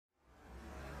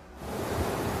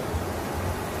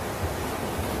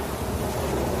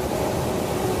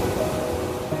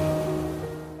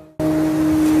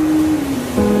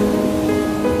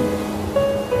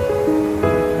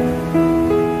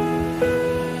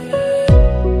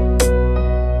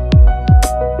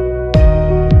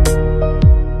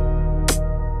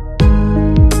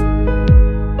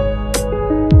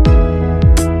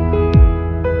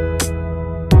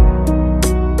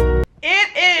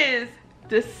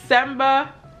December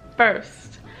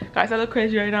 1st. Guys, I look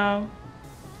crazy right now.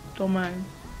 Don't mind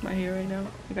my hair right now.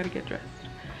 I gotta get dressed.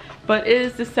 But it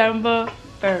is December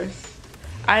 1st.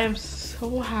 I am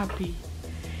so happy.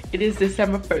 It is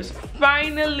December 1st.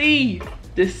 Finally,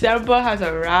 December has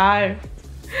arrived.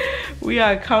 We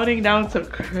are counting down to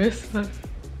Christmas.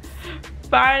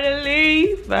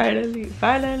 Finally,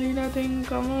 nothing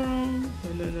come wrong.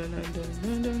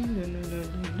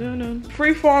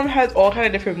 Freeform has all kind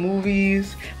of different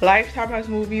movies. Lifetime has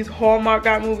movies. Hallmark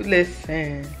got movies.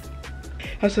 Listen,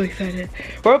 I'm so excited.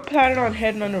 We're planning on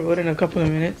heading on the road in a couple of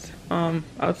minutes.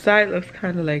 Outside looks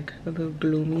kind of like a little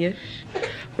gloomy-ish,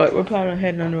 but we're planning on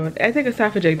heading on the road. I think it's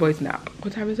time for J Boy's nap.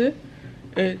 What time is it?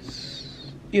 It's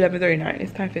 11:39.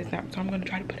 It's time for his nap, so I'm gonna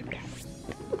try to put him down.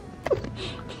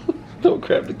 Don't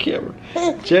grab the camera.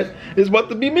 Jhett, it's about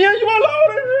to be me and you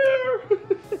alone in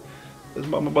here. Is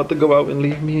mama about to go out and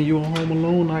leave me and you at home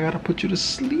alone? I gotta put you to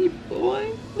sleep, boy.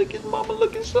 Look at mama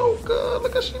looking so good.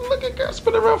 Look at she looking, girl.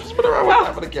 Spin around. What's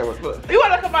time for the camera? Look. You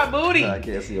wanna look at my booty? Nah, I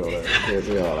can't see all that.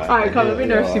 Alright, come, let me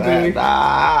nurse you, baby.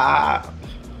 Nah.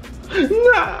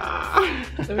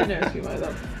 Let me nurse you, my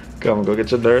love. Come, go get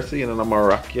your nursey and then I'm gonna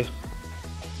rock you.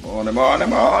 Morning.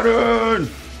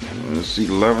 It's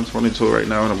 11:22 right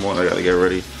now in the morning. I gotta get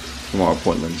ready for my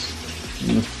appointments.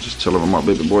 Just chilling with my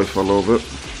baby boy for a little bit.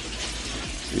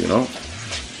 You know?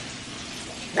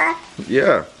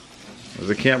 Yeah. There's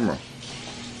a camera.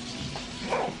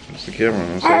 It's the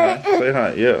camera. Say hi. Say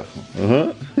hi. Yeah.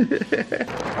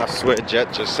 I swear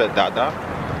Jhett just said Dada.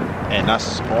 And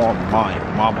that's on my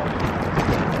mama.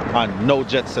 I know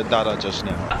Jhett said Dada just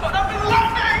now.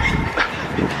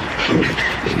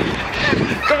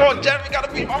 Come on, Jhett, we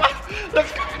gotta be on.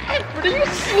 Let's go. Are you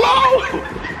slow?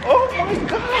 Oh my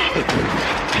god.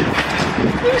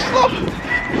 You're slow.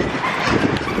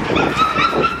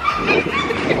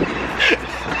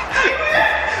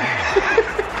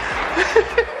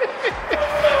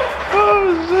 Oh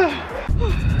shit.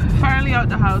 Finally out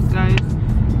the house, guys.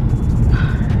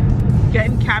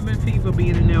 Getting cabin fever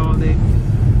being in there all day.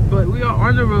 But we are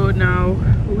on the road now.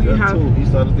 He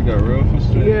started to get real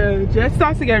frustrated. Yeah, Jhett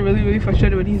starts to get really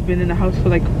frustrated when he's been in the house for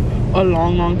like a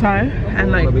long time.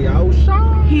 And like,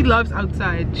 he loves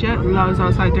outside. Jhett loves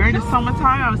outside. During the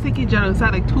summertime, I was taking Jhett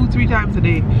outside like 2-3 times a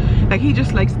day. Like, he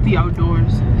just likes the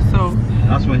outdoors. So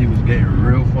that's when he was getting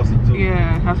real fussy too.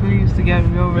 Yeah, that's when he used to get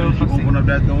real fussy. Open up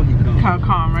that door, he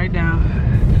calm right down.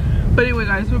 But anyway,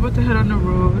 guys, we're about to head on the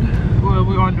road. Well,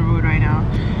 we're on the road right now.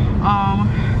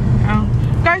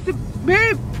 Guys,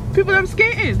 babe, people are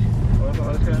skating.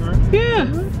 Yeah.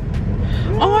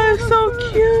 Oh, it's so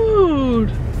cute.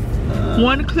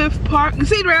 One Cliff Park. You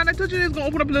see, Rayon, I told you they was gonna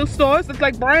open up little stores. It's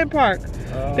like Bryant Park.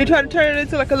 They try to turn it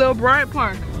into like a little Bryant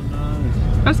Park. Oh,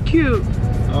 nice. That's cute.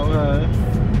 Alright.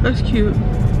 That's cute.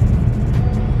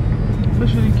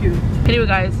 That's really cute. Anyway,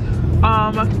 guys,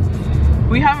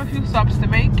 we have a few stops to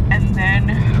make, and then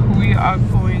we are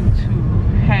going to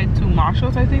head to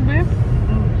Marshall's, I think, babe.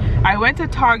 I went to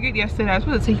Target yesterday. I was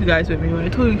supposed to take you guys with me, but I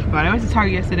totally forgot. I went to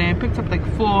Target yesterday and picked up like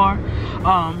 4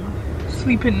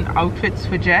 sleeping outfits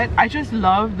for Jhett. I just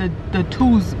love the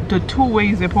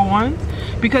two-way zipper ones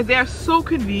because they are so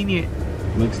convenient.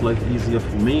 Makes life easier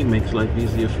for me, makes life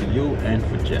easier for you and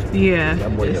for Jhett. Yeah.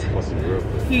 That boy get fussy real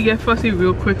quick. He get fussy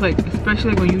real quick, like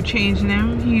especially like when you change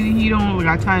them. He don't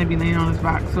got time to be laying on his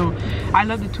back. So I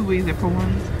love the two-way zipper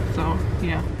ones. So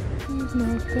yeah. He's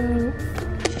knocked out.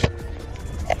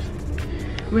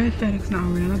 We're at FedEx now.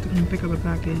 We're gonna have to come pick up a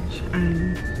package,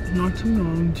 and not too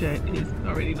long, Jhett is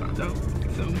already knocked out.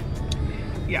 So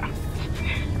yeah.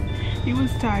 He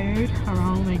was tired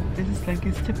around like, this is like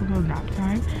his typical nap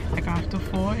time, like after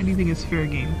 4. Anything is fair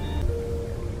game.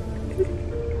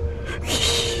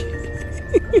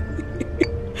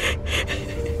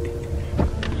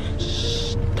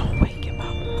 Shh, don't wake him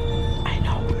up. I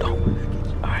know, don't.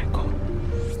 Alright, go.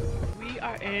 We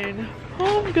are in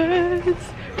Home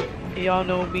Goods. Y'all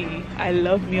know me. I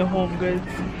love me a Home Goods.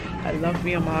 I love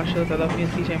me a Marshalls. I love me a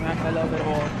TJ Maxx. I love it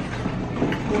all.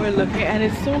 We're looking, and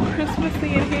it's so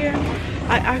Christmassy in here.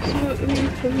 I absolutely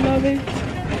love it.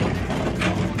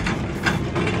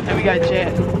 And we got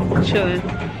Jhett chilling.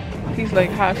 He's like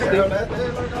half asleep.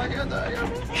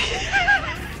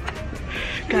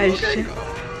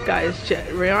 Guys,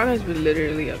 Jhett, Rayon has been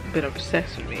literally been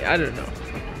obsessed with me. I don't know.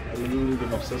 Have you literally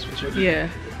been obsessed with you? Yeah.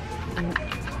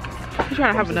 He's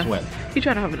trying to have another. He's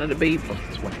trying to have another baby.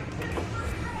 Since when?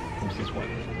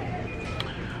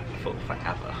 For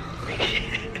forever.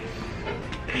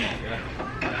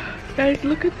 Guys,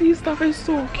 look at these stuff. It's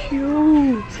so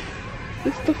cute.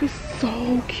 This stuff is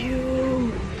so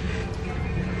cute.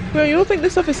 Bro, you don't think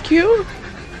this stuff is cute?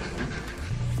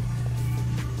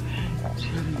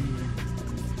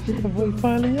 Boy,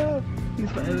 finally up.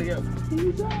 He's finally up.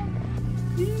 He's up.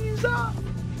 He's up.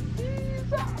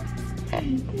 He's up.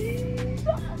 He's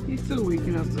up. He's still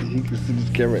waking up. You can see this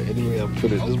camera anyway I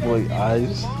put it. This boy's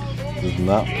eyes does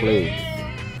not play.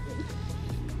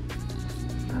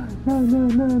 No, no,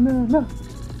 no, no, no.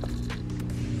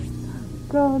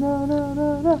 No, no, no,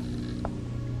 no, no.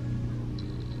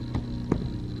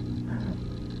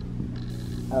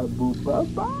 Abu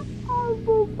Baba,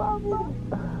 Abu Baba.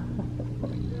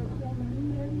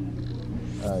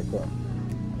 Alright, go.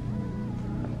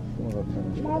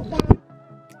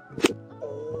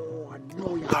 Oh, I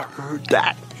know y'all heard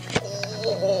that.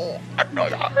 Oh, I know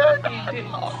y'all heard that.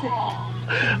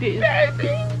 He didn't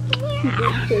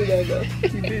say that though.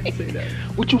 He didn't say that.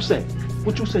 What you said?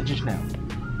 What you said just now?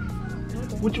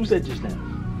 What you said just now?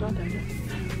 Don't tell you.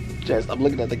 Jess, I'm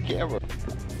looking at the camera.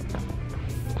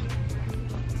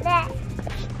 Alright.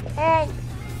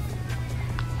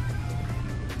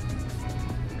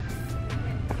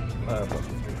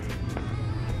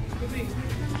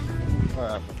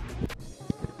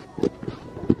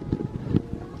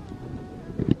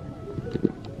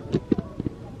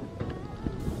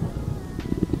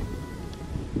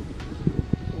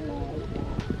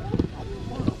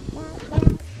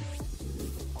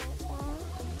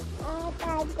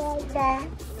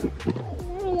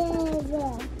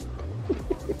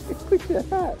 Look at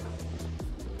that.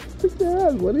 Look at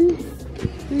that, buddy.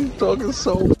 He's talking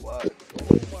so much. Oh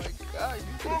my god, you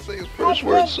can't say his first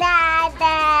words. He's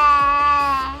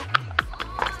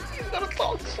gonna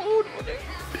talk soon, buddy.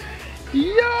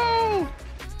 Yo!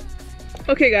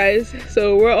 Okay guys,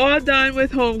 so we're all done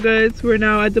with home goods. We're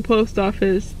now at the post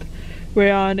office.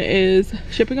 Rayon is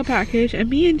shipping a package and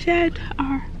me and Jhett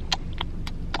are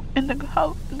in the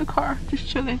house, in the car, just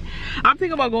chilling. I'm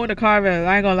thinking about going to Carvel.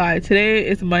 I ain't gonna lie. Today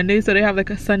is Monday, so they have like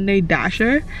a Sunday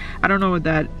dasher. I don't know what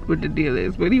the deal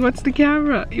is, but he wants the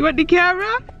camera. You want the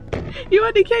camera? You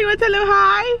want the camera? You want to tell him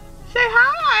hi? Say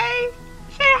hi.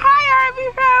 Say hi,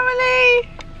 Army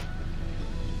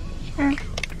family.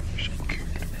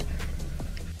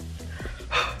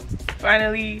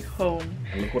 Finally home.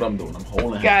 And look what I'm doing. I'm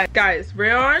holding. Guys,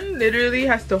 Rayon literally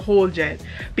has to hold Jhett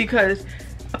because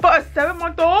for a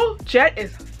 7-month-old, Jhett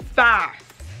is fast.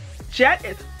 Jhett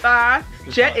is fast.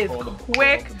 Jhett is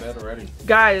quick.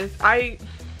 Guys,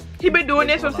 he's been doing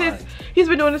this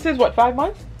since what, 5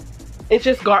 months? It's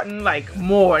just gotten like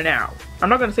more now. I'm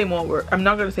not gonna say more. I'm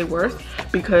not gonna say worse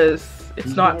because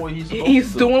it's not.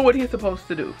 He's doing what he's supposed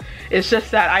to do. It's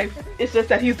just that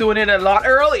he's doing it a lot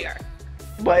earlier.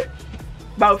 But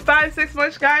about 5-6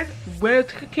 months, guys, when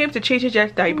it came to changing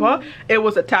Jett's diaper, it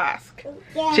was a task.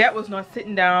 Jhett was not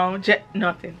sitting down. Jhett,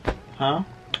 nothing. Huh?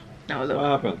 Now look. What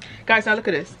happened? Guys, now look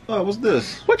at this. Oh, what's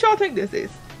this? What y'all think this is?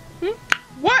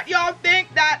 What y'all think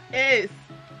that is?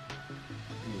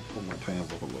 Let me pull my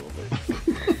pants up a little bit.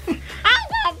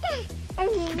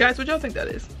 Guys, what y'all think that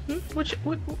is? What do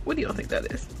y'all think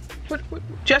that is?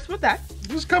 Jess, what that?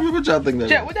 Just tell me what y'all think that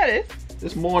Jhett, is. what that is?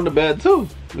 It's more in the bed too.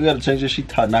 We gotta change the sheet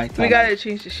tonight. We gotta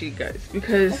change the sheet, guys,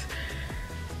 because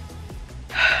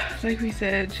like we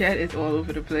said, Jhett is all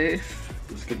over the place.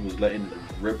 This kid was letting it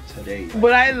rip today.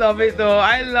 But I love it though.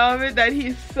 I love it that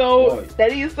he's so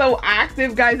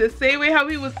active, guys. The same way how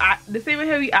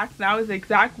he acts now is the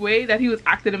exact way that he was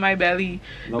acting in my belly.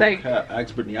 No like, cat.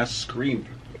 Ask Britney. I screamed.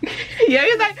 Yeah,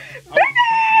 he's like,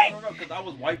 Britney! No, because I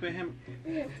was wiping him,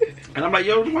 and I'm like,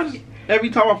 yo, every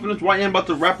time I finish wiping, about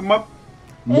to wrap him up,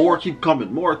 more keep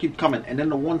coming, and then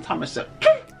the one time I said,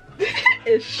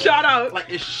 it shot out.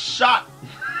 Like it shot,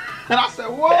 and I said,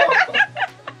 whoa.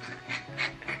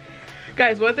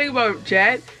 Guys, one thing about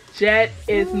Jhett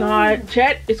is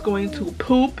going to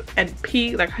poop and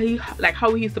pee like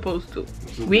how he's supposed to.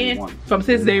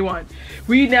 Since day one.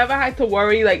 We never had to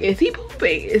worry like, is he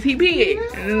pooping? Is he peeing?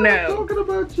 No. Talking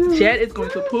about you. Jhett is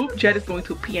going to poop, Jhett is going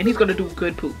to pee, and he's gonna do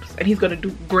good poops and he's gonna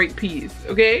do great pees,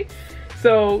 okay?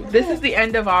 So this is the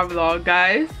end of our vlog,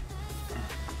 guys.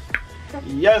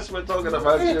 Yes, we're talking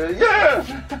about you. Yeah.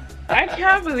 I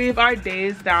can't believe our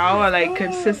days now are like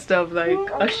consist of like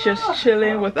us just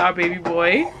chilling with our baby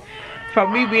boy.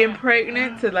 From me being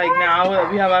pregnant to like now that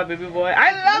we have our baby boy.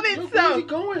 I love it so. Where's he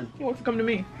going? He wants to come to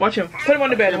me. Watch him. Put him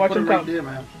on the bed and watch him come. Right there,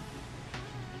 man.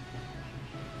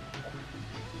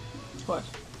 Watch.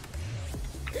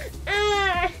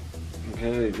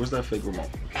 Okay, where's that fake remote?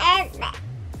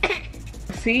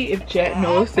 See if Jhett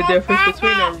knows the difference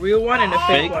between a real one and a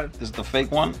fake one. This is the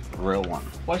fake one, real one.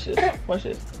 Watch this. Watch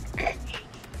this.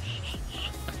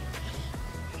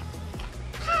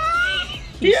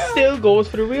 He still goes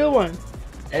for the real one.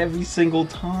 Every single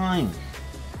time.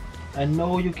 I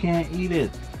know you can't eat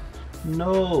it.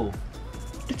 No.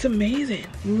 It's amazing.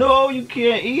 No, you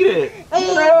can't eat it.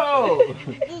 No.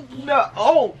 No.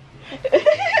 Oh.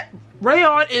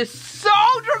 Rayon is so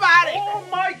dramatic. Oh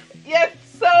my. Yes,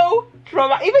 so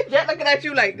dramatic. Even Jhett looking at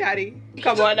you like, Daddy,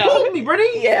 come on now. Told me,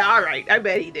 Britney. Yeah, all right. I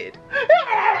bet he did.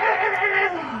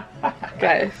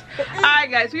 Guys,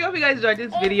 alright guys, we hope you guys enjoyed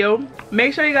this video.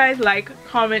 Make sure you guys like,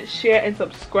 comment, share, and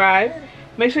subscribe.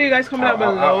 Make sure you guys comment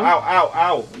down below.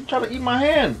 Ow. You trying to eat my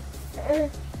hand.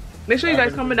 Make sure you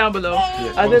guys comment down below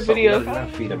Yeah, other videos. Not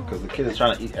feed him because the kid is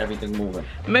trying to eat everything moving.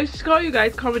 Make sure you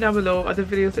guys comment down below other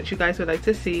videos that you guys would like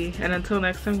to see. And until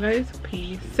next time, guys,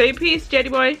 peace. Say peace, Jetty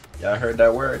boy. Y'all heard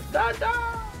that word? Da da.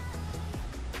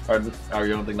 Or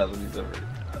you don't think that's what he said?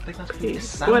 I think that's what he Peace.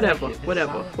 sounded Whatever. like it.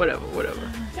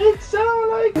 Whatever. It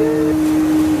sounded like